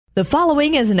The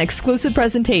following is an exclusive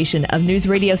presentation of News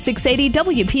Radio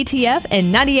 680 WPTF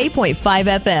and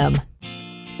 98.5 FM.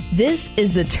 This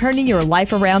is the Turning Your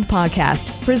Life Around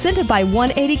podcast, presented by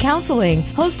 180 Counseling,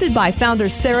 hosted by founder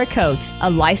Sarah Coates, a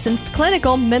licensed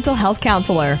clinical mental health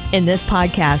counselor. In this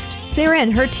podcast, Sarah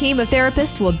and her team of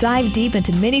therapists will dive deep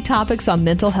into many topics on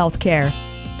mental health care.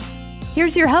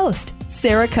 Here's your host,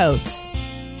 Sarah Coates.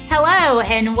 Hello,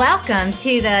 and welcome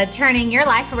to the Turning Your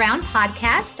Life Around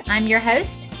podcast. I'm your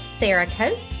host, Sarah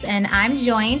Coates, and I'm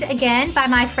joined again by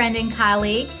my friend and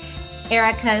colleague,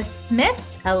 Erica Smith,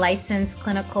 a licensed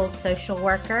clinical social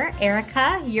worker.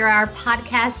 Erica, you're our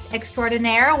podcast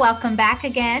extraordinaire. Welcome back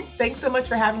again. Thanks so much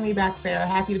for having me back, Sarah.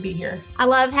 Happy to be here. I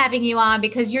love having you on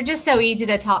because you're just so easy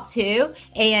to talk to,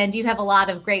 and you have a lot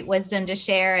of great wisdom to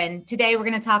share. And today we're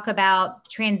going to talk about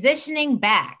transitioning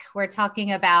back. We're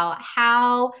talking about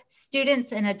how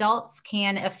students and adults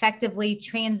can effectively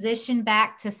transition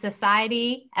back to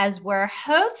society as we're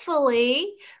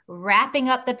hopefully wrapping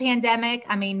up the pandemic.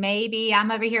 I mean, maybe I'm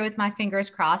over here with my fingers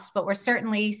crossed, but we're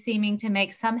certainly seeming to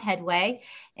make some headway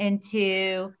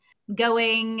into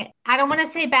going, I don't want to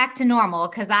say back to normal,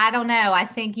 because I don't know. I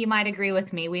think you might agree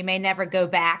with me. We may never go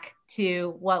back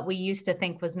to what we used to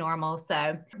think was normal.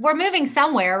 So we're moving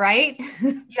somewhere, right?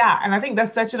 Yeah. And I think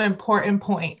that's such an important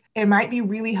point. It might be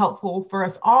really helpful for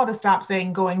us all to stop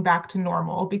saying going back to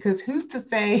normal, because who's to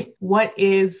say what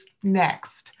is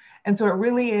next? And so it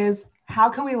really is, how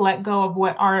can we let go of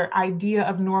what our idea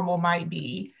of normal might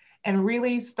be and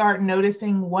really start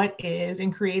noticing what is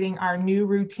and creating our new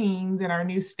routines and our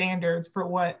new standards for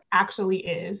what actually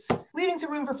is, leaving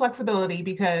some room for flexibility,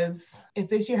 because if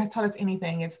this year has taught us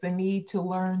anything, it's the need to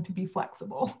learn to be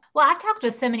flexible. Well, I've talked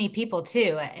with so many people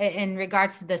too, in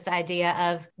regards to this idea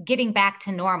of getting back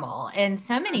to normal. And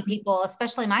so many people,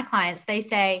 especially my clients, they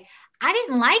say, I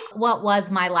didn't like what was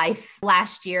my life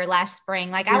last year, last spring.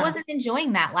 Like I wasn't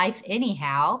enjoying that life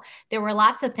anyhow. There were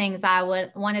lots of things I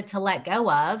wanted to let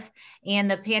go of. And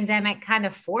the pandemic kind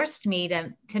of forced me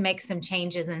to make some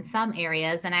changes in some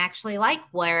areas. And I actually like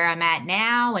where I'm at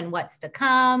now and what's to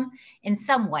come in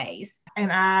some ways.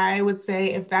 And I would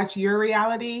say, if that's your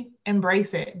reality,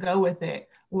 embrace it, go with it,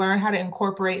 learn how to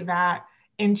incorporate that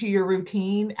into your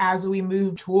routine as we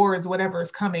move towards whatever is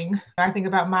coming. I think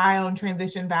about my own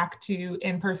transition back to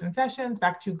in-person sessions,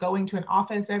 back to going to an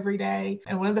office every day.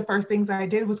 And one of the first things I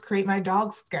did was create my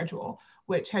dog's schedule,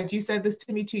 which, had you said this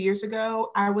to me 2 years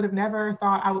ago, I would have never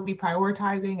thought I would be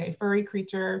prioritizing a furry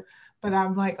creature. But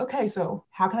I'm like, okay, so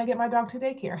how can I get my dog to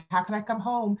daycare? How can I come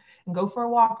home and go for a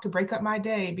walk to break up my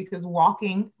day? Because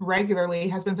walking regularly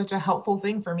has been such a helpful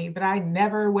thing for me that I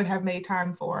never would have made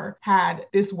time for had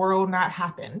this world not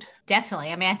happened. Definitely.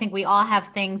 I mean, I think we all have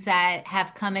things that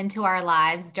have come into our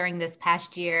lives during this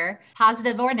past year,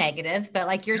 positive or negative. But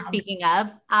like you're speaking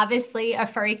of, obviously a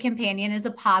furry companion is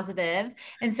a positive.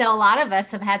 And so a lot of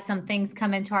us have had some things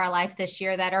come into our life this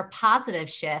year that are positive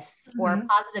shifts or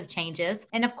positive changes.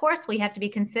 And of course, we have to be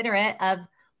considerate of,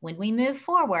 when we move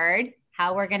forward,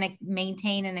 how we're going to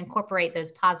maintain and incorporate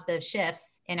those positive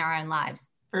shifts in our own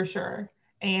lives. For sure.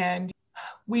 And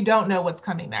we don't know what's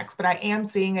coming next, but I am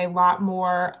seeing a lot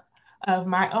more of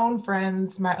my own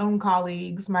friends, my own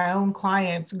colleagues, my own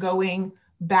clients going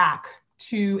back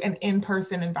to an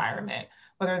in-person environment,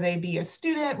 whether they be a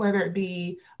student, whether it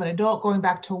be an adult going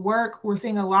back to work. We're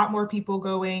seeing a lot more people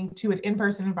going to an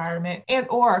in-person environment, and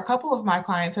or a couple of my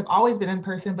clients have always been in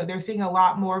person, but they're seeing a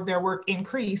lot more of their work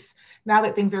increase now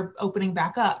that things are opening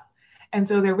back up. And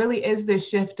so there really is this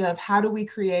shift of, how do we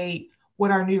create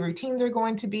what our new routines are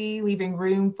going to be, leaving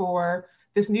room for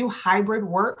this new hybrid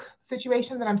work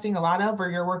situation that I'm seeing a lot of, where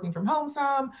you're working from home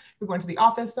some, you're going to the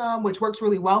office some, which works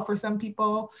really well for some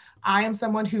people. I am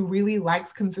someone who really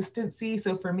likes consistency.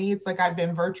 So for me, it's like I've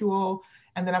been virtual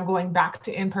and then I'm going back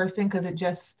to in-person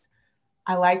because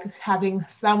I like having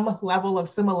some level of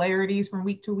similarities from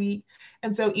week to week.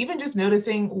 And so even just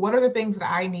noticing, what are the things that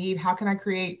I need? How can I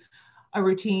create a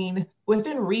routine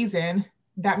within reason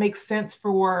that makes sense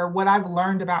for what I've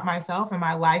learned about myself and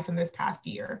my life in this past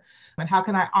year? And how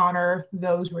can I honor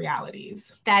those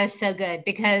realities? That is so good,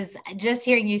 because just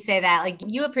hearing you say that, like,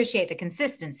 you appreciate the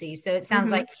consistency. So it sounds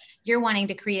like you're wanting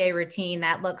to create a routine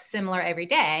that looks similar every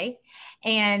day.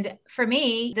 And for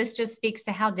me, this just speaks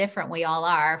to how different we all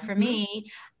are. For me,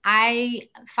 I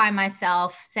find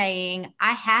myself saying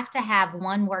I have to have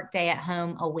one work day at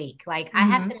home a week. Like I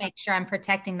have to make sure I'm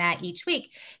protecting that each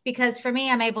week, because for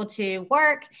me, I'm able to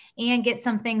work and get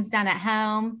some things done at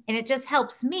home. And it just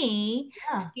helps me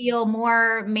Yeah. feel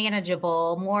more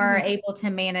manageable, more Mhm. able to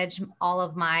manage all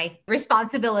of my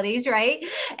responsibilities, right?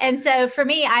 And so for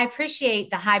me, I appreciate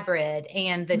the hybrid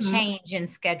and the Mhm. change in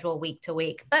schedule week to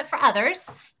week. But for others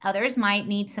might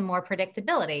need some more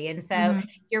predictability. And so Mhm.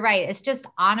 you're right. It's just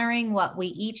honoring what we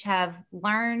each have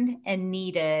learned and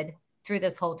needed through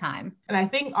this whole time. And I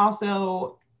think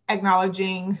also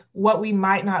acknowledging what we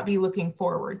might not be looking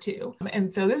forward to.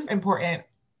 And so this is important.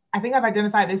 I think I've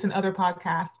identified this in other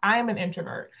podcasts. I am an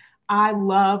introvert. I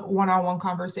love one-on-one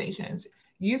conversations.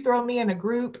 You throw me in a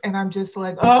group and I'm just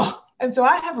like, oh. And so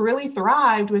I have really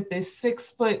thrived with this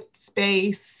 6-foot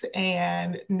space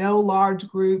and no large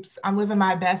groups. I'm living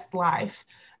my best life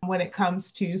when it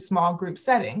comes to small group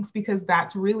settings, because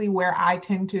that's really where I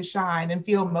tend to shine and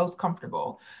feel most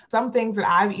comfortable. Some things that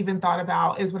I've even thought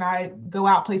about is when I go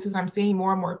out places, I'm seeing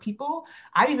more and more people.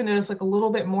 I've even noticed like a little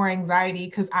bit more anxiety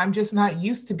because I'm just not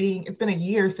used to being, it's been a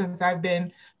year since I've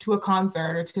been to a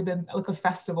concert or to been like a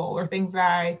festival or things that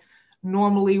I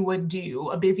normally would do,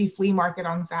 a busy flea market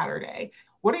on Saturday.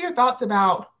 What are your thoughts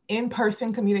about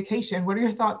in-person communication? What are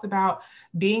your thoughts about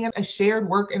being in a shared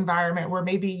work environment where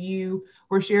maybe you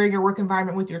were sharing your work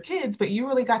environment with your kids, but you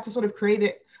really got to sort of create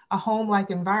it a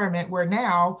home-like environment where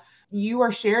now you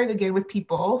are sharing again with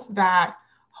people that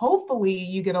hopefully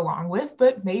you get along with,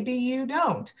 but maybe you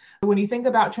don't. When you think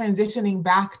about transitioning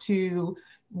back to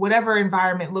whatever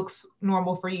environment looks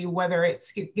normal for you, whether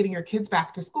it's getting your kids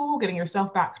back to school, getting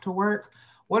yourself back to work,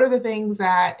 what are the things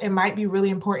that it might be really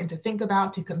important to think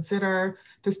about, to consider,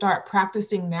 to start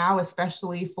practicing now,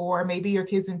 especially for maybe your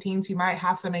kids and teens who might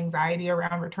have some anxiety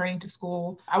around returning to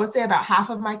school? I would say about half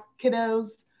of my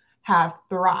kiddos have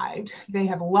thrived. They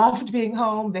have loved being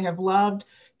home. They have loved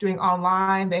doing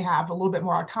online. They have a little bit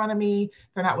more autonomy.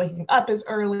 They're not waking up as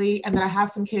early. And then I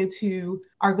have some kids who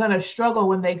are going to struggle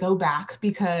when they go back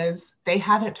because they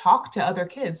haven't talked to other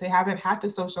kids. They haven't had to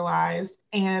socialize.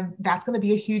 And that's going to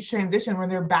be a huge transition when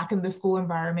they're back in the school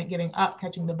environment, getting up,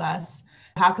 catching the bus.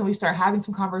 How can we start having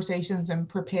some conversations and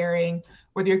preparing,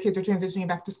 whether your kids are transitioning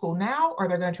back to school now or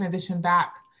they're going to transition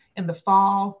back in the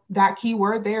fall? That key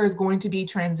word there is going to be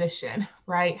transition,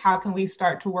 right? How can we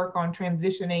start to work on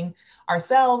transitioning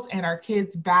ourselves and our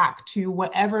kids back to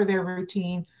whatever their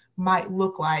routine might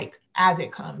look like as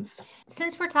it comes?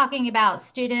 Since we're talking about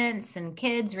students and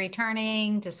kids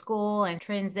returning to school and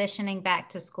transitioning back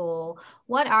to school,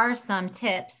 what are some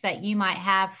tips that you might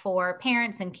have for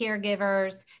parents and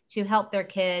caregivers to help their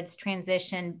kids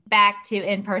transition back to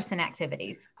in-person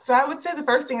activities? So I would say the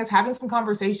first thing is having some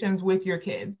conversations with your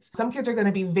kids. Some kids are going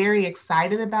to be very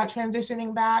excited about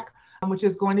transitioning back, which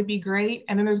is going to be great.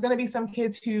 And then there's going to be some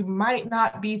kids who might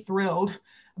not be thrilled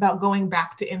about going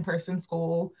back to in-person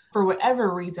school for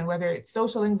whatever reason, whether it's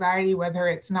social anxiety, whether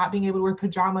it's not being able to wear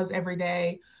pajamas every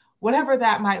day, whatever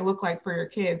that might look like for your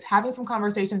kids. Having some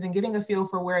conversations and getting a feel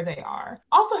for where they are.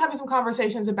 Also having some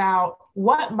conversations about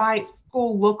what might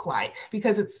school look like,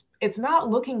 because it's not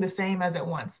looking the same as it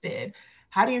once did.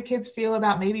 How do your kids feel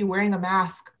about maybe wearing a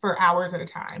mask for hours at a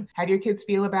time? How do your kids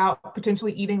feel about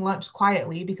potentially eating lunch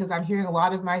quietly? Because I'm hearing a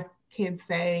lot of my kids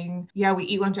saying, yeah, we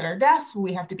eat lunch at our desk,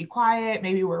 we have to be quiet,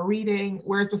 maybe we're reading.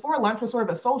 Whereas before, lunch was sort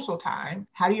of a social time.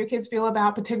 How do your kids feel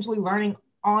about potentially learning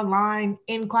online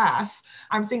in class?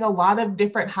 I'm seeing a lot of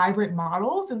different hybrid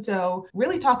models. And so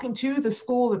really talking to the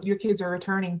school that your kids are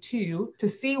returning to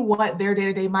see what their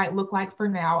day-to-day might look like for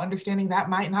now, understanding that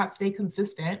might not stay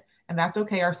consistent. And that's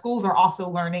okay. Our schools are also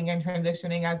learning and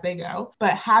transitioning as they go,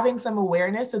 but having some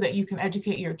awareness so that you can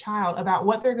educate your child about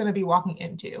what they're going to be walking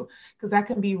into, because that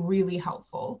can be really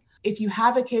helpful. If you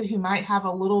have a kid who might have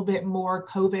a little bit more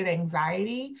COVID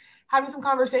anxiety, having some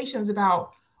conversations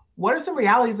about what are some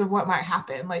realities of what might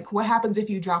happen? Like, what happens if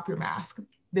you drop your mask?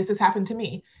 This has happened to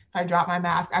me. If I drop my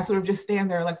mask, I sort of just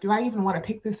stand there like, do I even want to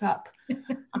pick this up?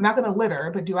 I'm not going to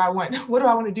litter, but what do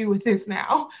I want to do with this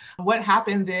now? What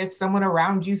happens if someone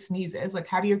around you sneezes? Like,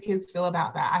 how do your kids feel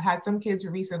about that? I've had some kids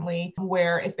recently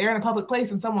where if they're in a public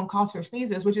place and someone coughs or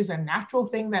sneezes, which is a natural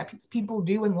thing that people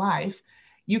do in life,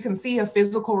 you can see a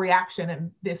physical reaction in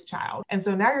this child. And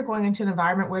so now you're going into an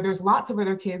environment where there's lots of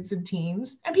other kids and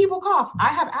teens and people cough. I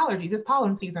have allergies. It's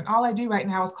pollen season. All I do right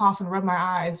now is cough and rub my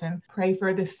eyes and pray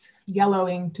for this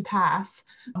yellowing to pass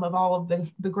of all of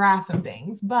the grass and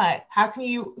things. But how can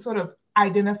you sort of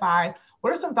identify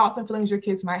What are some thoughts and feelings your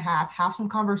kids might have? Have some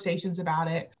conversations about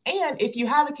it. And if you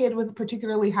have a kid with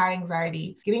particularly high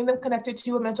anxiety, getting them connected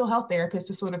to a mental health therapist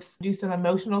to sort of do some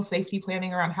emotional safety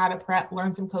planning around how to prep,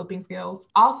 learn some coping skills.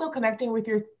 Also connecting with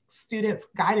your student's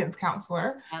guidance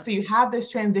counselor. Yep. So you have this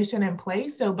transition in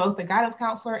place. So both the guidance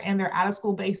counselor and their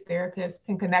out-of-school based therapist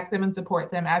can connect them and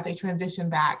support them as they transition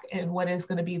back in what is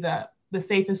going to be the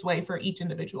safest way for each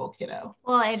individual kiddo.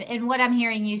 Well, and what I'm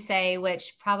hearing you say,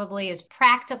 which probably is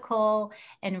practical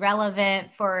and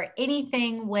relevant for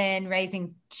anything when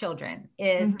raising children,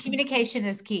 is communication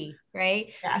is key,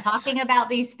 right? Yes. Talking about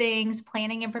these things,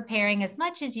 planning and preparing as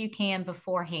much as you can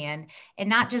beforehand, and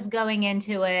not just going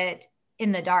into it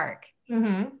in the dark.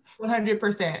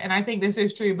 100%. And I think this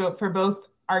is true for both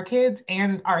our kids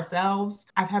and ourselves.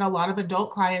 I've had a lot of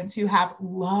adult clients who have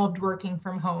loved working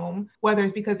from home, whether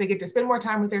it's because they get to spend more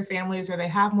time with their families or they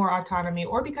have more autonomy,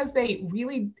 or because they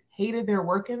really hated their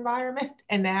work environment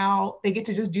and now they get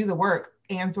to just do the work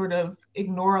and sort of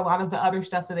ignore a lot of the other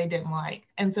stuff that they didn't like.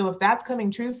 And so if that's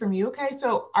coming true from you, okay,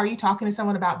 so are you talking to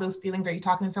someone about those feelings? Are you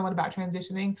talking to someone about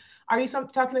transitioning? Are you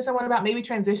talking to someone about maybe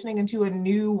transitioning into a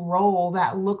new role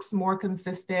that looks more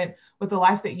consistent with the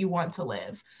life that you want to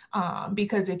live?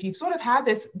 Because if you've sort of had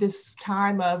this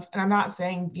time of, and I'm not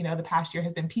saying, the past year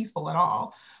has been peaceful at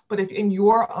all, but if in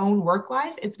your own work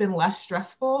life, it's been less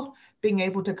stressful being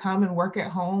able to come and work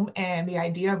at home, and the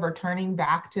idea of returning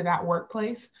back to that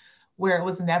workplace where it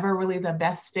was never really the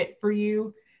best fit for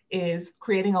you is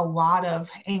creating a lot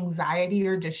of anxiety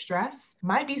or distress,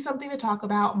 might be something to talk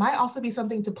about, might also be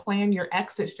something to plan your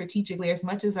exit strategically as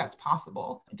much as that's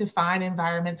possible. Define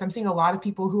environments. I'm seeing a lot of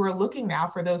people who are looking now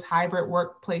for those hybrid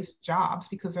workplace jobs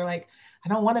because they're like, I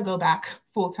don't want to go back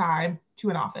full-time to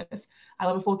an office. I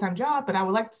love a full-time job, but I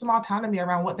would like some autonomy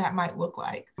around what that might look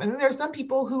like. And then there are some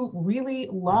people who really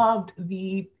loved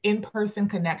the in-person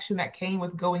connection that came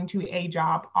with going to a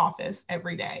job office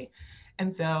every day.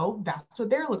 And so that's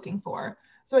what they're looking for.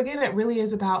 So again, it really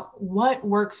is about what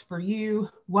works for you,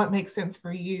 what makes sense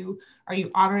for you. Are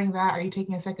you honoring that? Are you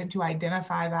taking a second to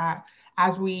identify that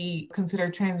as we consider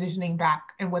transitioning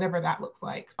back and whatever that looks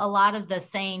like? A lot of the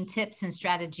same tips and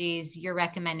strategies you're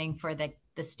recommending for the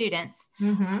students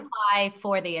apply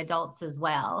for the adults as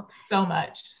well. So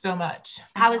much.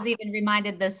 I was even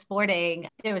reminded this morning,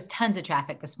 there was tons of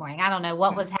traffic this morning. I don't know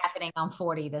what was happening on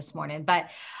 40 this morning, but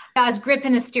I was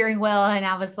gripping the steering wheel and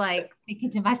I was like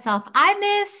thinking to myself, I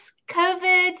miss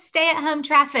COVID stay-at-home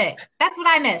traffic. That's what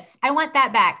I miss. I want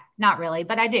that back. Not really,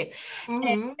 but I do.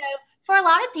 And so for a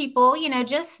lot of people,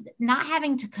 just not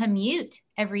having to commute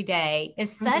every day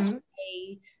is such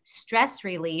a stress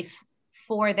relief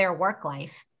for their work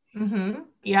life.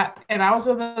 Yeah. And I was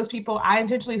one of those people, I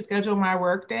intentionally scheduled my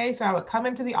work day. So I would come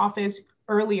into the office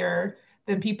earlier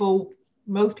than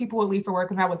most people would leave for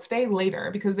work, and I would stay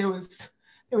later because there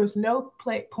was no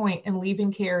point in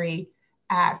leaving Cary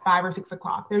at 5 or 6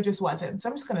 o'clock. There just wasn't. So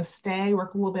I'm just going to stay,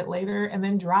 work a little bit later, and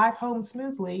then drive home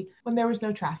smoothly when there was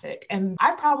no traffic. And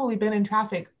I've probably been in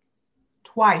traffic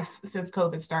twice since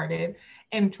COVID started.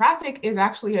 And traffic is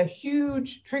actually a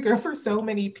huge trigger for so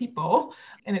many people.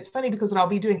 And it's funny because when I'll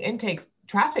be doing intakes,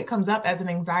 traffic comes up as an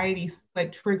anxiety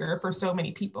trigger for so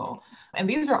many people. And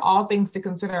these are all things to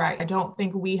consider. I don't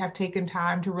think we have taken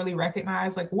time to really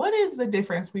recognize what is the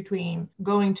difference between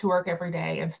going to work every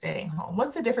day and staying home?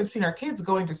 What's the difference between our kids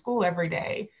going to school every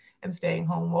day and staying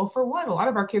home? Well, for one, a lot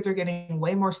of our kids are getting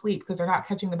way more sleep because they're not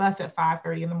catching the bus at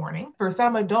 5:30 in the morning. For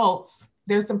some adults,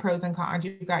 there's some pros and cons.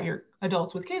 You've got your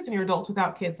adults with kids and your adults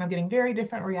without kids. And I'm getting very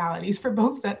different realities for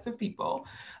both sets of people.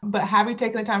 But have we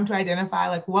taken the time to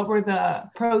identify what were the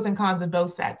pros and cons of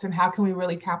both sets, and how can we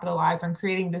really capitalize on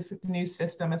creating this new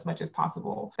system as much as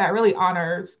possible that really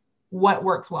honors what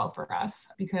works well for us?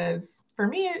 Because for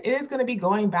me, it is going to be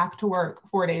going back to work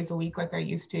 4 days a week like I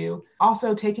used to.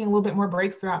 Also taking a little bit more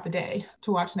breaks throughout the day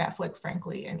to watch Netflix,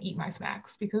 frankly, and eat my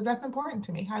snacks, because that's important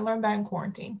to me. I learned that in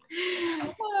quarantine.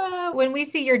 When we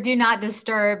see your do not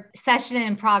disturb session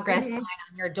in progress sign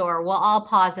on your door, we'll all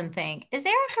pause and think, is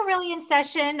Erica really in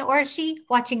session, or is she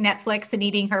watching Netflix and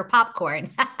eating her popcorn?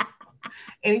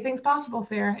 Anything's possible,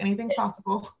 Sarah. Anything's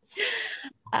possible.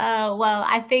 Well,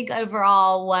 I think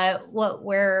overall what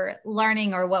we're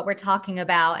learning, or what we're talking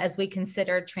about as we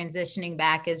consider transitioning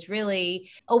back, is really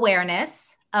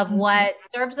awareness of what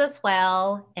serves us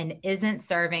well and isn't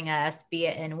serving us, be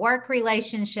it in work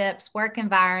relationships, work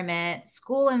environment,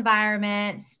 school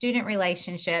environment, student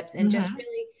relationships, and just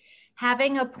really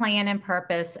having a plan and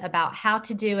purpose about how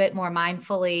to do it more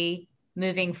mindfully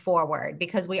moving forward,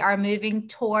 because we are moving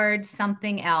towards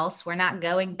something else. We're not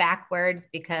going backwards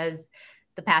because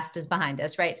the past is behind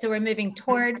us, right? So we're moving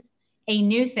towards a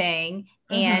new thing,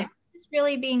 and just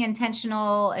really being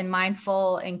intentional and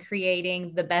mindful and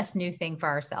creating the best new thing for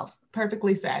ourselves.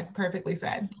 Perfectly said. Perfectly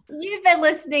said. You've been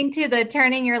listening to the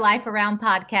Turning Your Life Around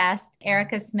podcast.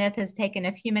 Erica Smith has taken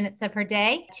a few minutes of her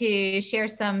day to share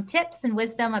some tips and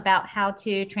wisdom about how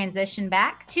to transition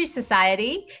back to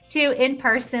society, to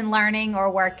in-person learning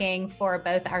or working for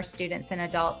both our students and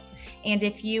adults. And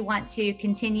if you want to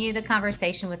continue the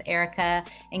conversation with Erica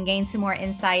and gain some more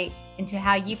insight into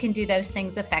how you can do those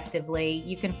things effectively,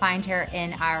 you can find her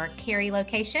in our Cary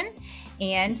location.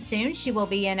 And soon she will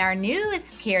be in our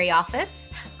newest Cary office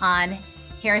on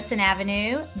Harrison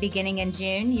Avenue beginning in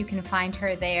June. You can find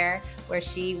her there where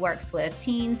she works with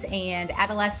teens and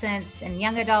adolescents and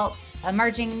young adults,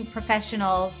 emerging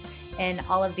professionals in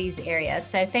all of these areas.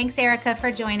 So thanks, Erica,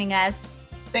 for joining us.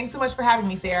 Thanks so much for having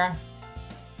me, Sarah.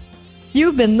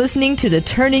 You've been listening to the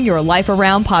Turning Your Life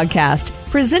Around podcast,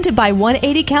 presented by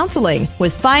 180 Counseling,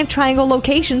 with 5 Triangle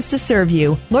locations to serve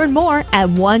you. Learn more at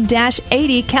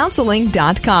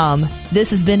 1-80counseling.com. This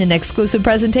has been an exclusive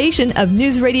presentation of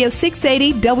News Radio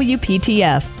 680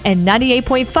 WPTF and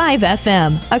 98.5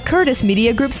 FM, a Curtis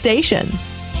Media Group station.